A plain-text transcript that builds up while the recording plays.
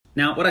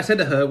Now, what I said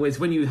to her was,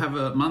 when you have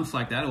a month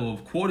like that, or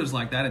quarters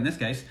like that in this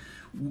case,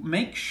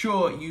 make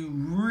sure you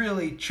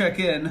really check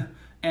in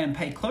and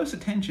pay close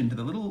attention to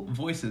the little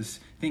voices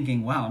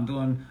thinking, wow, I'm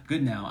doing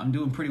good now, I'm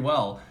doing pretty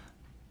well.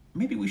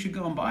 Maybe we should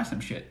go and buy some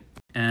shit.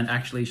 And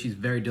actually, she's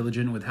very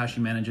diligent with how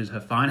she manages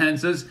her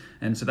finances,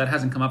 and so that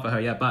hasn't come up for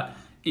her yet, but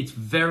it's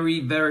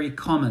very, very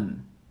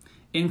common.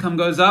 Income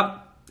goes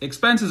up,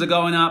 expenses are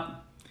going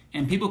up,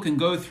 and people can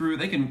go through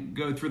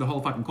the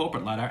whole fucking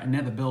corporate ladder and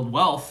never build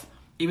wealth,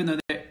 even though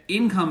their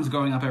income's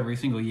going up every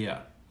single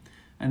year.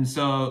 And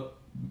so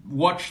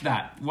watch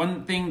that.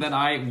 One thing that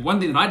I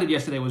did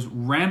yesterday was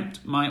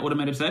ramped my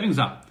automated savings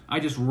up. I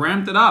just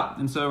ramped it up.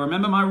 And so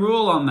remember my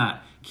rule on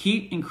that.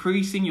 Keep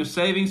increasing your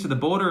savings to the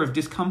border of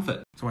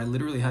discomfort. So I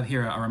literally have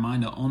here a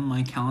reminder on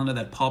my calendar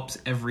that pops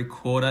every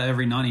quarter,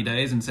 every 90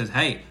 days and says,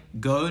 hey,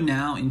 go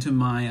now into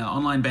my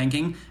online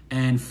banking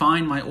and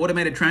find my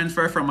automated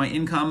transfer from my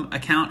income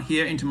account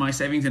here into my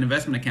savings and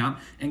investment account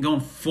and go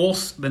and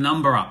force the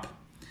number up.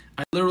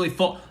 I literally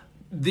thought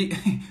the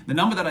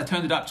number that I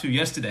turned it up to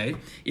yesterday,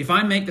 if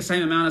I make the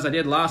same amount as I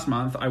did last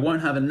month, I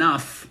won't have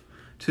enough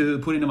to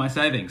put into my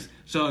savings.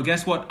 So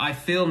guess what I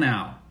feel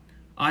now?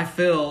 I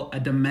feel a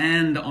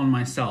demand on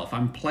myself.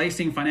 I'm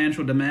placing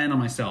financial demand on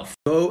myself.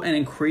 Go and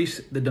increase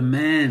the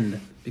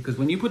demand, because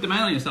when you put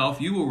demand on yourself,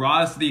 you will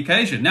rise to the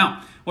occasion.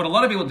 Now, what a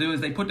lot of people do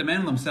is they put demand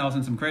on themselves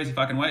in some crazy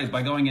fucking ways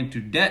by going into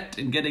debt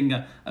and getting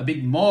a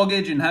big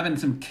mortgage and having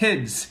some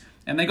kids.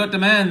 And they got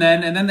demand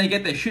then, and then they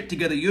get their shit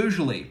together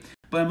usually.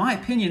 But in my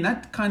opinion,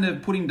 that kind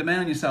of putting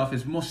demand on yourself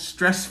is more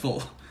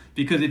stressful,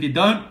 because if you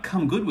don't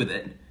come good with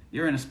it,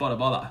 you're in a spot of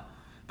bother.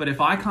 But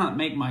if I can't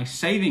make my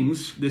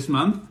savings this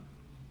month,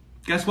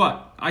 guess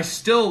what? I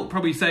still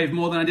probably saved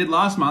more than I did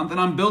last month, and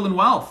I'm building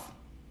wealth.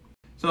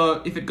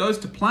 So if it goes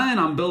to plan,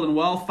 I'm building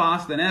wealth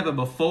faster than ever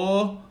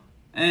before.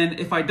 And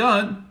if I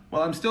don't,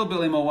 well, I'm still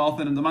building more wealth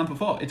than the month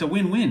before. It's a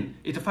win-win.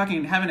 It's a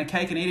fucking having a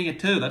cake and eating it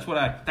too.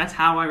 That's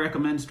how I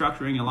recommend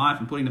structuring your life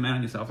and putting demand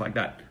on yourself like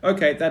that.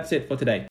 Okay, that's it for today.